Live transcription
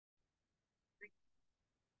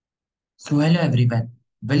So hello everyone,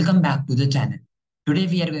 welcome back to the channel. Today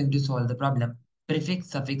we are going to solve the problem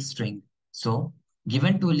prefix suffix string. So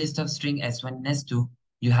given two lists of string S1 and S2,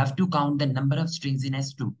 you have to count the number of strings in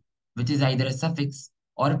S2, which is either a suffix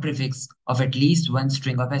or a prefix of at least one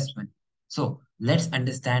string of S1. So let's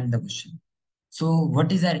understand the question. So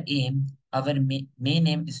what is our aim? Our main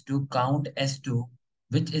aim is to count S2,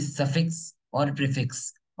 which is suffix or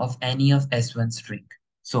prefix of any of S1 string.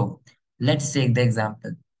 So let's take the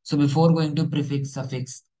example. So before going to prefix,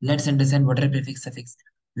 suffix, let's understand what are prefix, suffix.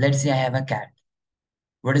 Let's say I have a cat.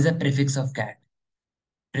 What is the prefix of cat?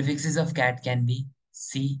 Prefixes of cat can be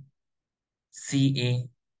C, CA,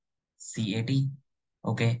 CAT.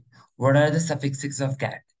 Okay. What are the suffixes of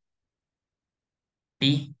cat?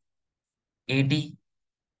 T, AT,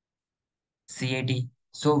 CAT.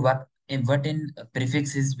 So what in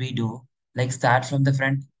prefixes we do, like start from the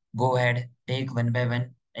front, go ahead, take one by one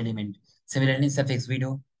element. Similarly, in suffix we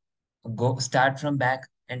do go start from back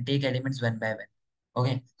and take elements one by one.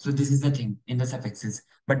 Okay, so this is the thing in the suffixes,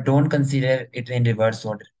 but don't consider it in reverse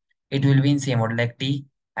order. It will be in same order, like T,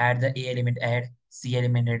 add the A element, add C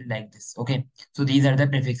element, add like this. Okay, so these are the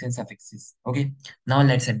prefix and suffixes. Okay, now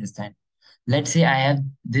let's understand. Let's say I have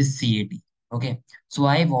this CAT. Okay, so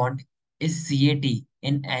I want is CAT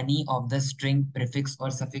in any of the string prefix or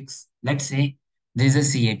suffix. Let's say this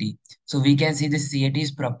is a CAT. So we can see this CAT is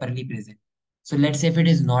properly present. So let's say if it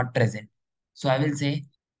is not present. So I will say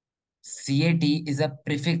CAT is a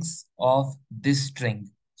prefix of this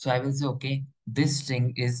string. So I will say, okay, this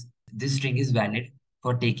string is valid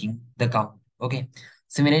for taking the count. Okay.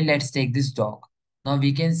 Similarly, let's take this dog. Now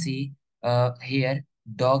we can see here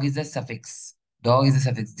dog is a suffix. Dog is a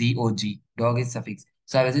suffix. DOG. Dog is suffix.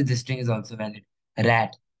 So I will say this string is also valid.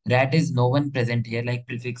 Rat. Rat is no one present here, like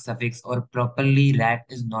prefix, suffix, or properly rat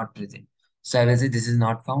is not present. So I will say this is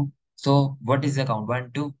not found. So what is the count? One,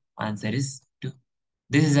 two. Answer is two.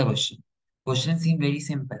 This is a question. Question seem very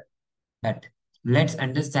simple, but let's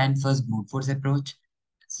understand first brute force approach,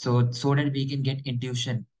 so that we can get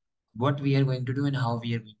intuition what we are going to do and how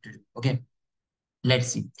we are going to do. Okay, let's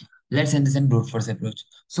see. Let's understand brute force approach.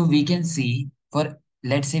 So we can see for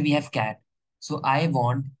let's say we have cat. So I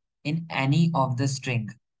want in any of the string,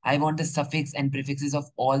 I want the suffix and prefixes of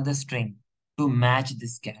all the string to match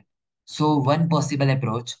this cat. So one possible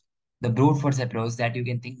approach, the brute force approach that you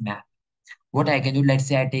can think map. What I can do, let's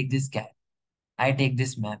say I take this cat. I take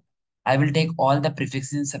this map. I will take all the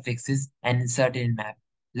prefixes and suffixes and insert it in map.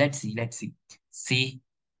 Let's see. C,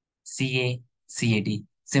 CA, CAT.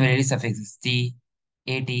 Similarly, suffixes T,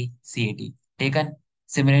 AT, CAT. Taken.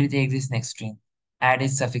 Similarly, take this next string. Add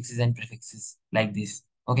its suffixes and prefixes like this.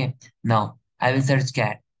 Okay. Now, I will search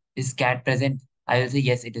cat. Is cat present? I will say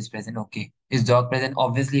yes, it is present. Okay. Is dog present?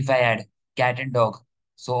 Obviously, if I add cat and dog,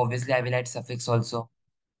 so obviously I will add suffix also.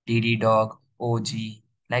 DD dog, OG,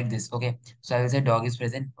 like this. Okay. So I will say dog is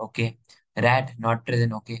present. Okay. Rat not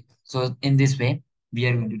present. Okay. So in this way, we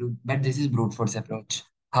are going to do, but this is brute force approach.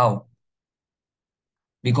 How?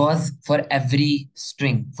 Because for every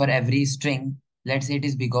string, let's say it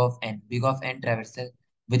is big of n traversal.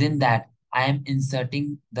 Within that, I am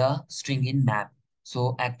inserting the string in map.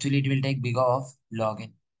 So actually, it will take big of log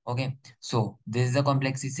n. Okay. So this is the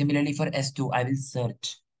complexity. Similarly, for S2, I will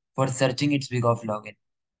search. For searching, it's big of log n.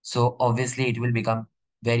 So obviously, it will become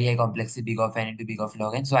very high complexity, big of n into big of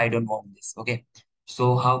log n. So I don't want this. Okay.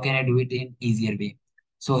 So how can I do it in easier way?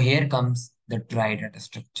 So here comes the trie data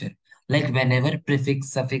structure. Like whenever prefix,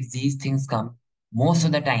 suffix, these things come, most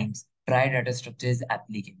of the times trie data structure is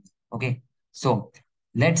applicable. Okay. So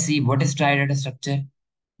let's see what is trie data structure.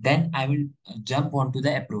 Then I will jump onto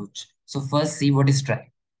the approach. So first see what is trie.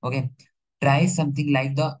 Okay. Try something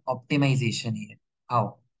like the optimization here.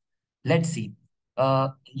 How? Let's see.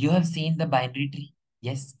 You have seen the binary tree.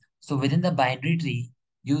 Yes. So within the binary tree,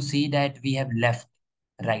 you see that we have left,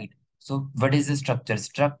 right. So what is the structure?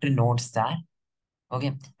 Struct node star.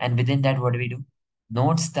 Okay. And within that, what do we do?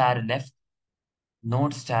 Node star left,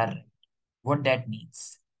 node star right. What that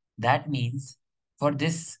means? That means for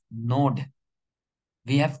this node,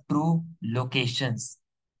 we have two locations.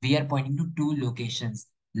 We are pointing to two locations,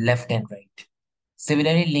 left and right.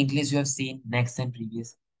 Similarly, linked list you have seen next and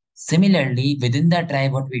previous. Similarly, within the try,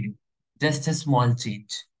 what we do? Just a small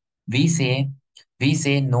change. We say we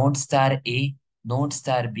say node star A, node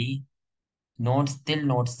star B, node till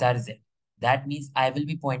node star Z. That means I will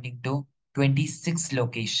be pointing to 26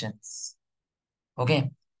 locations. Okay.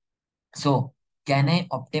 So can I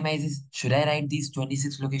optimize this? Should I write these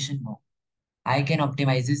 26 location? No. I can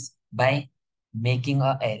optimize this by making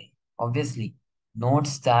a array. Obviously, node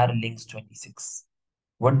star links 26.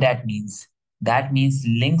 What that means? That means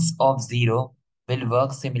links of 0 will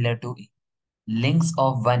work similar to A. Links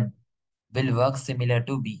of 1 will work similar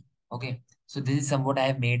to B. Okay. So this is somewhat I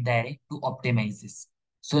have made the array to optimize this.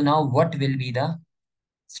 So now what will be the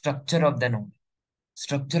structure of the node?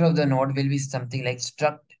 Structure of the node will be something like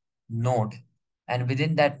struct node. And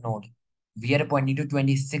within that node, we are pointing to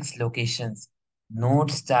 26 locations.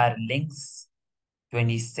 Node star links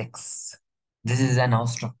 26. This is the now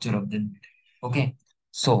structure of the node. Okay.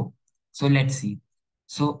 So, so let's see.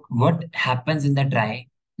 So what happens in the try?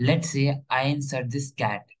 Let's say I insert this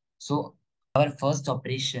cat. So our first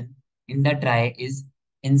operation in the try is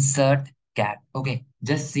insert cat. Okay.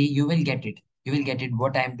 Just see, you will get it. You will get it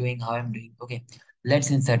what I'm doing, how I'm doing. Okay.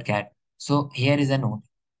 Let's insert cat. So here is a node.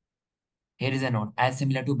 Here is a node as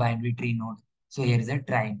similar to binary tree node. So here is a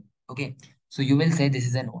try node. Okay. So you will say this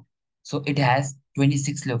is a node. So it has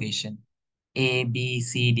 26 location. A, B,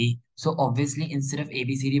 C, D. So obviously instead of A,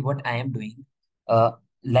 B, C, D, what I am doing, uh,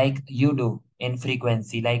 like you do in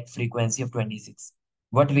frequency, like frequency of 26.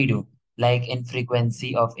 What we do, like in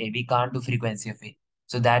frequency of A, we can't do frequency of A.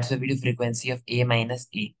 So that's why we do frequency of A minus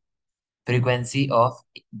A, frequency of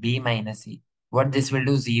B minus E. What this will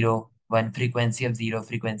do, 0, 1, frequency of 0,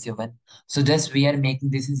 frequency of 1. So just we are making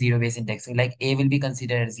this in zero-based indexing. Like A will be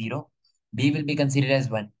considered as 0, B will be considered as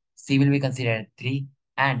 1, C will be considered as 3,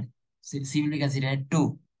 and C will be considered as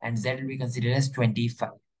 2, and Z will be considered as 25.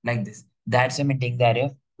 Like this. That's why I'm maintaining the array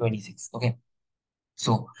of 26. Okay.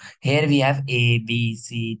 So here we have A, B,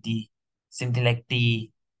 C, D, something like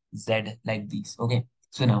T, Z, like these. Okay.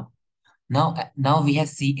 So now we have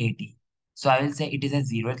CAT. So I will say it is at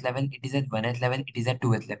 0th level, it is at 1th level, it is at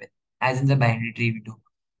 2th level. As in the binary tree we do.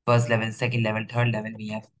 First level, second level, third level we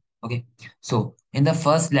have. Okay. So in the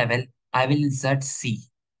first level, I will insert C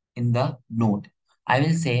in the node. I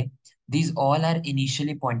will say these all are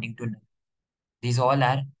initially pointing to null. These all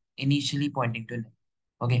are initially pointing to null.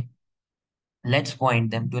 Okay. Let's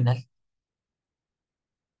point them to null.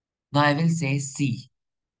 Now I will say C.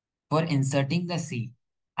 For inserting the C,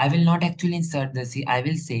 I will not actually insert the C. I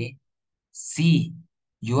will say C,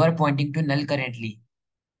 you are pointing to null currently.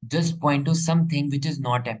 Just point to something which is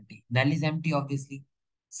not empty. Null is empty, obviously.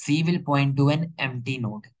 C will point to an empty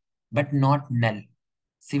node, but not null.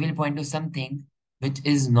 C will point to something which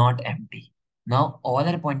is not empty. Now, all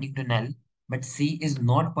are pointing to null, but C is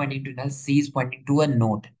not pointing to null. C is pointing to a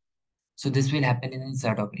node. So this will happen in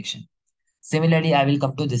insert operation. Similarly, I will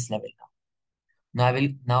come to this level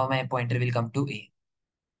now. Now my pointer will come to A.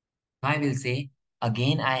 I will say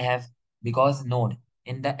again I have, because node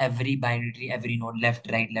in the every binary tree, every node left,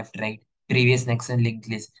 right, previous, next, and linked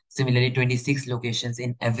list. Similarly, 26 locations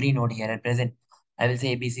in every node here are present. I will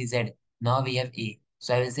say A, B, C, Z. Now we have A.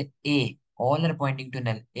 So I will say A. All are pointing to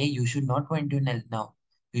null. A, you should not point to null now.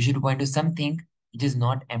 You should point to something which is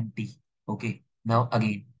not empty. Okay. Now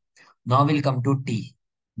again. Now we'll come to T.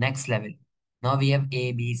 Next level. Now we have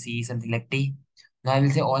A, B, C, something like T. Now I will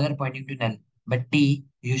say all are pointing to null. But T,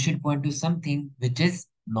 you should point to something which is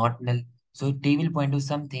not null. So T will point to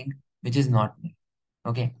something which is not null.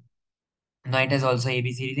 Okay. Now it has also A,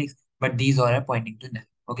 B, C, D, 6, but these all are pointing to null.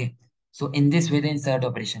 Okay. So in this way, the insert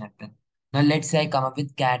operation happens. Now let's say I come up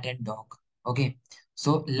with cat and dog. Okay.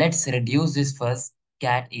 So let's reduce this first,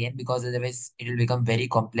 cat and, because otherwise it will become very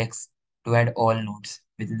complex to add all nodes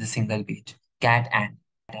within the single page. Cat and.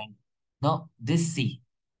 Now this C,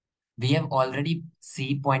 we have already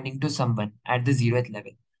C pointing to someone at the 0th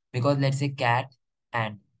level, because let's say cat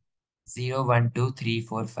and 0, 1, 2, 3,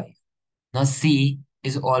 4, 5. Now C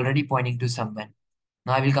is already pointing to someone.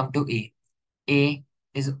 Now I will come to A. A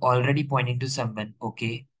is already pointing to someone.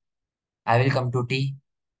 Okay. I will come to T.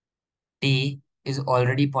 T is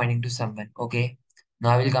already pointing to someone. Okay.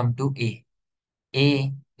 Now I will come to A.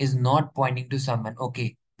 A is not pointing to someone.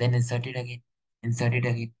 Okay. Then insert it again. Insert it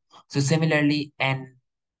again. So similarly, N,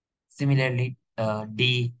 similarly,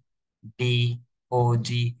 D, D, O,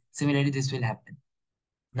 G. Similarly, this will happen.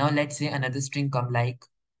 Now let's say another string come like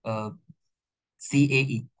uh,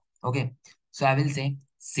 CAE. Okay. So I will say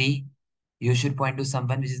C, you should point to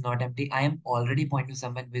someone which is not empty. I am already pointing to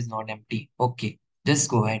someone who is not empty. Okay. Just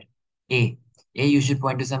go ahead. A. A, you should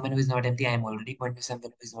point to someone who is not empty. I am already pointing to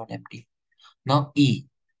someone who is not empty. Now E,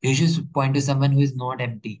 you should point to someone who is not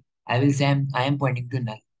empty. I will say I am pointing to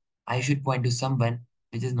null. I should point to someone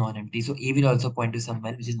which is not empty. So E will also point to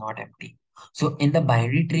someone which is not empty. So in the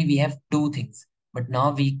binary tree, we have two things, but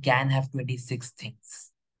now we can have 26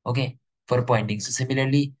 things. Okay, for pointing. So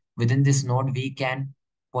similarly, within this node, we can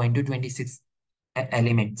point to 26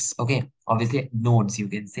 elements. Okay, obviously nodes you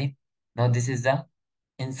can say. Now this is the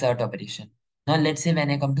insert operation. Now let's say when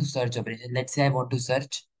I come to search operation, let's say I want to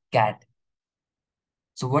search cat.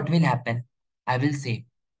 So what will happen? I will say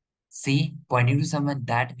C pointing to someone,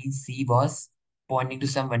 that means C was pointing to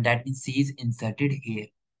someone, that means C is inserted here.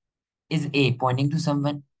 Is A pointing to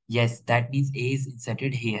someone? Yes, that means A is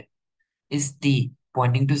inserted here. Is T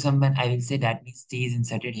pointing to someone? I will say that means T is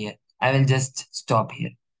inserted here. I will just stop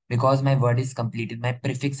here because my word is completed, my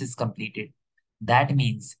prefix is completed. That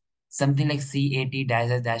means something like CAT dash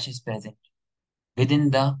dash dash is present within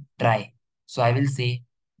the try. So I will say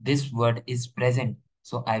this word is present.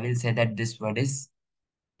 So I will say that this word is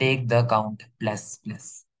take the count plus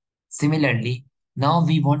plus. Similarly, now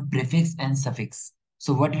we want prefix and suffix.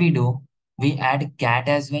 So what we do, we add cat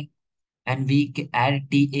as well and we add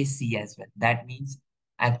TAC as well. That means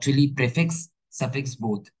actually prefix, suffix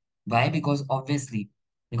both. Why? Because obviously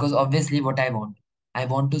what I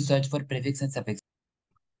want to search for prefix and suffix.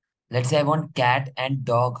 Let's say I want cat and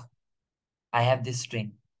dog. I have this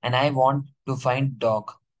string and I want to find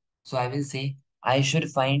dog. So I will say I should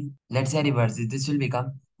find, let's say reverse it. This will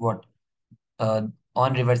become what? Uh,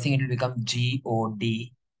 on reversing, it will become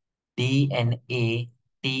GODDNATAC.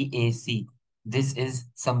 This is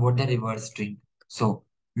somewhat the reverse string. So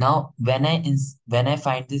now when I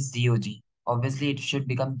find this GOG, obviously it should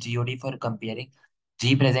become GOD for comparing.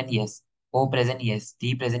 G present, yes. O present, yes.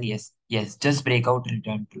 T present, yes. Yes. Just break out,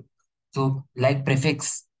 return true. So like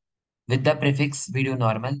prefix, with the prefix we do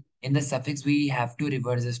normal. In the suffix we have to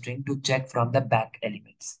reverse the string to check from the back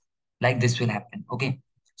elements. Like this will happen. Okay.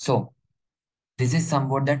 So this is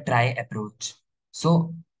somewhat the try approach.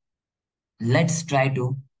 So let's try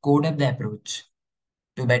to code up the approach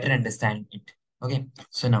to better understand it. Okay.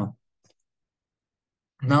 So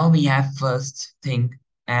now we have first thing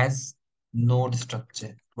as node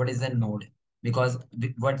structure. What is a node? Because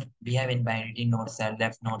what we have in binary, nodes are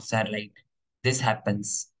left, nodes are right. This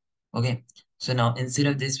happens. Okay. So now instead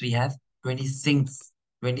of this, we have 26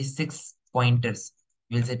 pointers.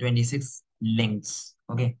 We'll say 26 links.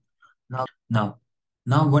 Okay. Now,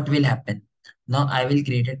 now what will happen? Now I will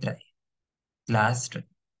create a try class try.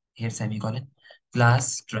 Here semicolon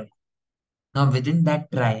class try. Now within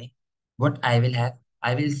that try, what I will have,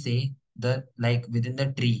 I will say the like within the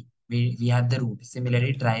tree, we have the root.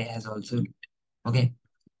 Similarly, try has also root. Okay.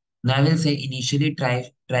 Now I will say initially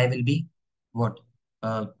try will be what?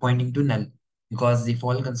 Pointing to null because the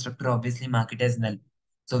default constructor obviously mark it as null.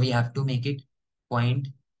 So we have to make it point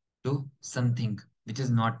to something which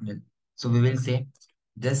is not null. So we will say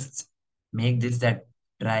just make this that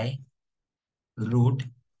try root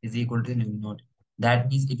is equal to null node. That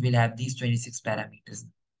means it will have these 26 parameters.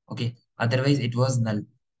 Okay. Otherwise it was null.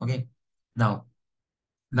 Okay. Now,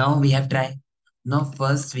 now we have try. Now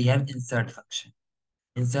first we have insert function.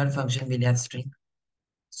 Insert function will have string.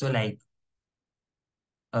 So like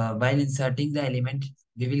while inserting the element,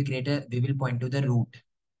 we will point to the root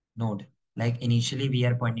node. Like initially we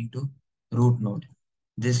are pointing to root node,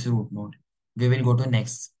 this root node. We will go to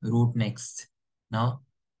next, root next. Now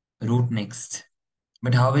root next.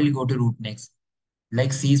 But how will you go to root next?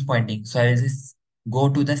 Like C is pointing. So I will just go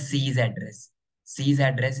to the C's address. C's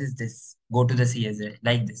address is this. Go to the C address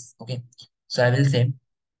like this. Okay. So I will say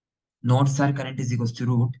nodes are current is equals to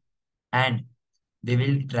root and we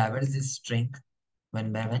will traverse this string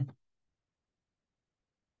one by one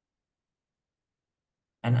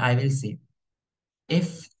and I will say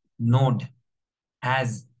if node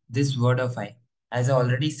has this word of I, as I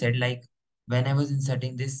already said, like when I was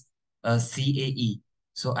inserting this CAE,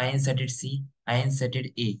 so I inserted C, I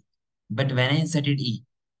inserted A. But when I inserted E,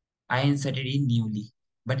 I inserted E newly.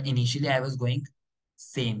 But initially I was going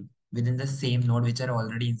same within the same node which are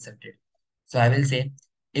already inserted. So I will say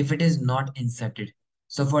if it is not inserted.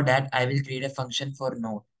 So for that, I will create a function for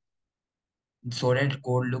node so that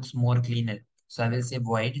code looks more cleaner. So I will say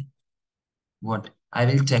void what? I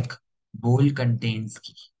will check bool contains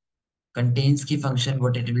key. Contains key function,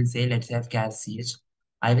 what it will say, let's have char ch.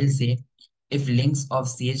 I will say if links of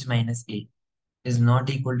ch minus a is not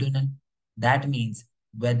equal to null, that means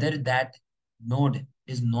whether that node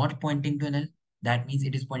is not pointing to null, that means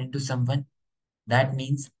it is pointing to someone. That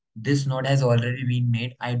means this node has already been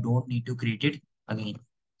made. I don't need to create it again.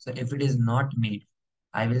 So if it is not made,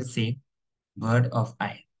 I will say word of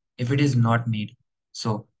I. If it is not made,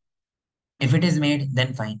 so if it is made,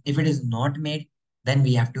 then fine. If it is not made, then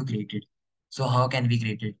we have to create it. So how can we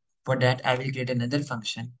create it? For that, I will create another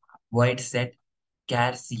function, void set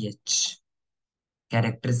char ch,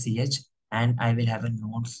 character ch, and I will have a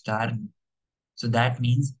node star. So that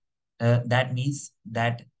means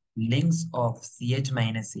that links of ch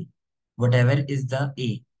minus a, whatever is the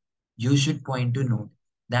a, you should point to node.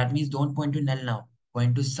 That means don't point to null now,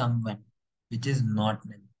 point to someone which is not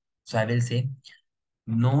null. So I will say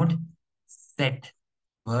node set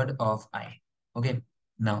word of I. Okay.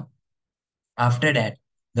 Now, After that,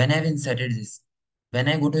 when I've inserted this, when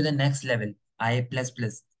I go to the next level, I plus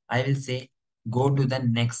plus, I will say go to the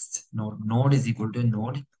next node. Node is equal to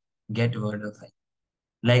node get word of I.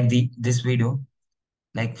 Like this video,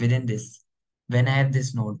 like within this, when I have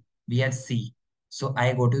this node, we have C. So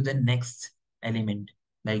I go to the next element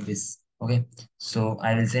like this. Okay. So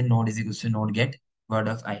I will say node is equal to node get word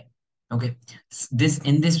of I. Okay. This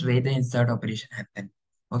in this way the insert operation happen.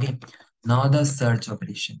 Okay. Now the search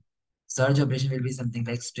operation. Search operation will be something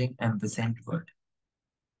like string ampersand word.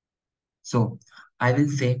 So I will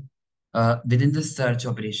say within the search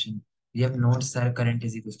operation, we have node ser current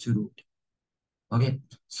is equals to root. Okay,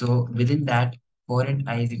 so within that, for and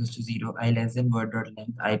I is equals to 0, I less than word dot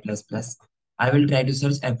length, I plus plus. I will try to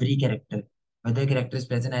search every character. Whether character is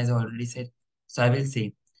present, as I already said. So I will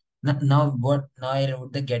say, now I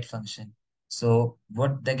wrote the get function. So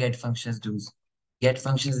what the get functions does? Get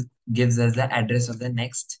functions gives us the address of the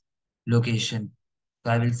next location.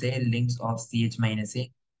 So I will say links of ch minus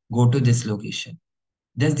a, go to this location.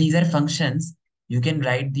 These are functions. You can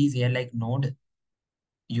write these here like node,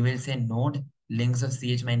 you will say node links of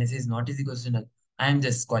ch minus is not is equals to null. I am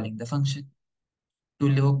just calling the function to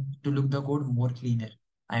look the code more cleaner.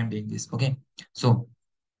 I am doing this. Okay. So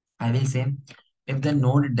I will say if the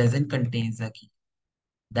node doesn't contain the key,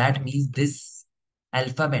 that means this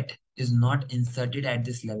alphabet is not inserted at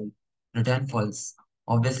this level. Return false.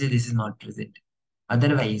 Obviously, this is not present.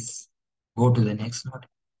 Otherwise, go to the next node.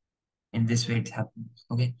 In this way, it happens.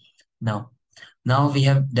 Okay. Now, now we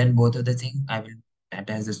have done both of the thing. I will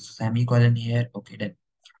attach a semicolon here. Okay, done.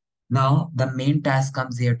 Now the main task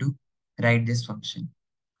comes here to write this function.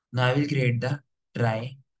 Now I will create the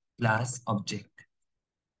try class object.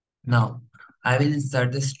 Now I will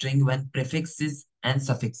insert the string when prefixes and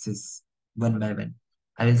suffixes one by one.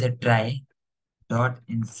 I will say try dot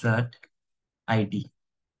insert id.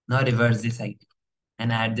 Now reverse this id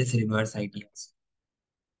and add this reverse id also.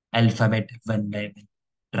 Alphabet one by one.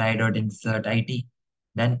 Try dot insert id.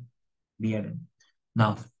 Then we are done.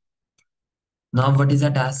 Now what is the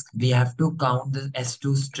task? We have to count the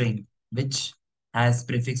S2 string, which has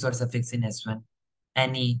prefix or suffix in S1.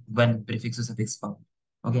 Any one prefix or suffix found.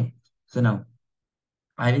 Okay. So now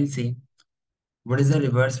I will say, what is the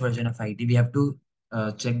reverse version of ID? We have to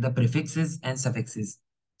check the prefixes and suffixes.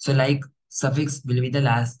 So like suffix will be the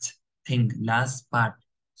last thing, last part.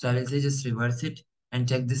 So I will say just reverse it and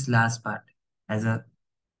check this last part as a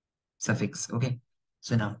suffix. Okay.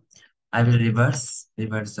 So now I will reverse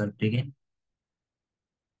or begin,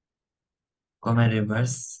 comma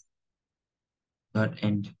reverse dot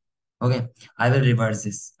end. Okay, I will reverse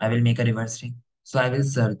this. I will make a reverse string. So I will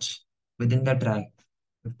search within the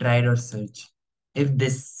try dot search. If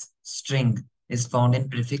this string is found in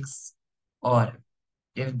prefix or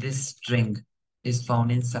if this string is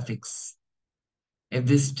found in suffix, if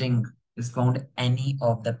this string is found any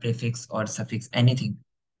of the prefix or suffix, anything,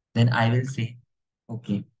 then I will say,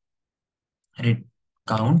 okay, read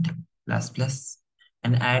count plus plus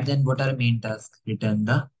and add then what are main task? Return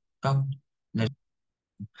the count. Let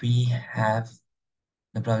we have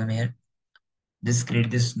the problem here. Just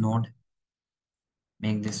create this node,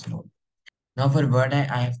 make this node. Now for word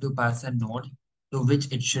I have to pass a node to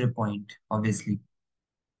which it should point, obviously.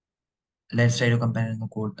 Let's try to compare the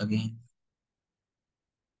code again.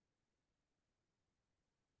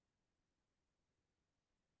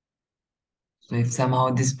 So if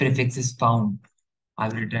somehow this prefix is found, I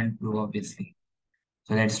will return true, obviously.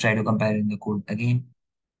 So let's try to compare in the code again.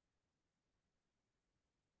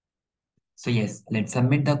 So yes, let's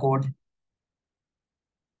submit the code.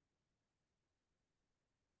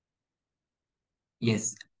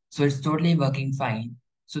 Yes, so it's totally working fine.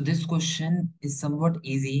 So this question is somewhat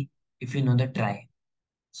easy if you know the try.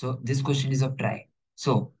 So this question is of try.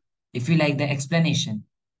 So if you like the explanation,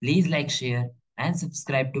 please like, share, and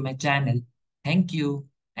subscribe to my channel. Thank you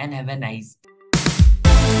and have a nice